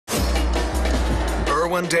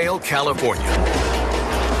Irwindale, California.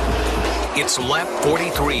 It's lap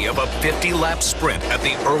 43 of a 50-lap sprint at the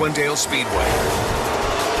Irwindale Speedway.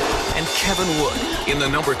 And Kevin Wood, in the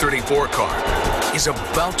number 34 car, is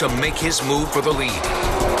about to make his move for the lead.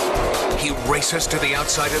 He races to the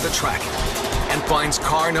outside of the track and finds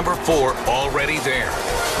car number 4 already there.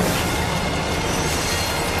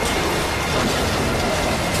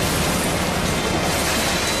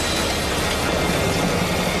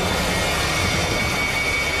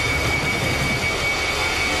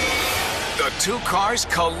 The two cars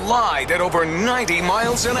collide at over 90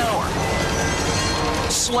 miles an hour,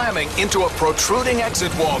 slamming into a protruding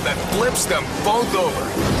exit wall that flips them both over.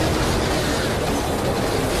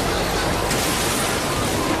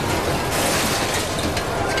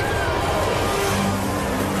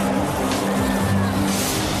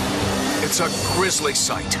 It's a grisly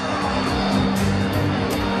sight.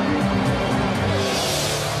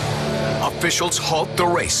 Officials halt the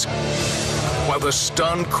race, while the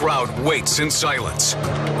stunned crowd waits in silence.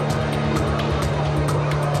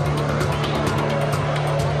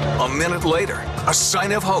 A minute later, a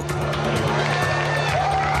sign of hope.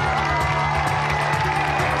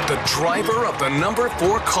 The driver of the number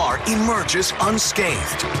 4 car emerges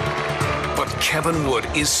unscathed. But Kevin Wood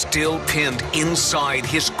is still pinned inside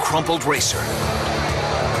his crumpled racer.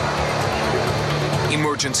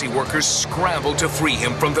 Emergency workers scramble to free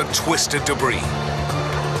him from the twisted debris.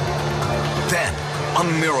 Then, a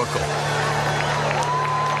miracle.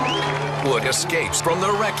 Wood escapes from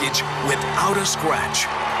the wreckage without a scratch.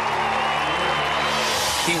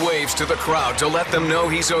 He waves to the crowd to let them know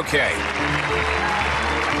he's okay.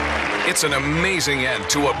 It's an amazing end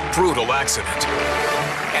to a brutal accident.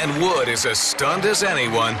 And Wood is as stunned as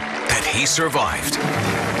anyone that he survived.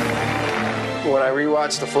 When I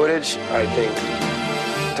rewatch the footage, I think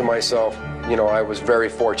to myself, you know, I was very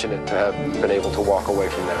fortunate to have been able to walk away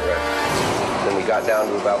from that wreck. When we got down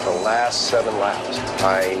to about the last 7 laps,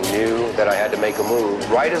 I knew that I had to make a move.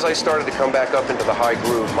 Right as I started to come back up into the high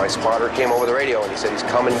groove, my spotter came over the radio and he said, he's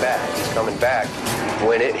coming back, he's coming back.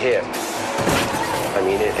 When it hit, I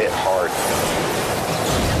mean, it hit hard.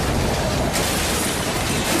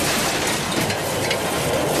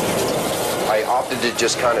 I opted to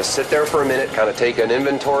just kind of sit there for a minute, kind of take an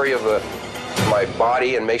inventory of my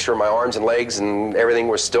body and make sure my arms and legs and everything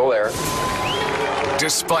was still there.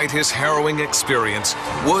 Despite his harrowing experience,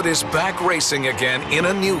 Wood is back racing again in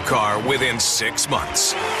a new car within 6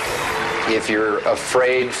 months. If you're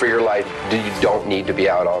afraid for your life, you don't need to be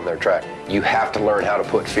out on their track. You have to learn how to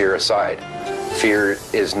put fear aside. Fear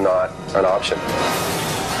is not an option.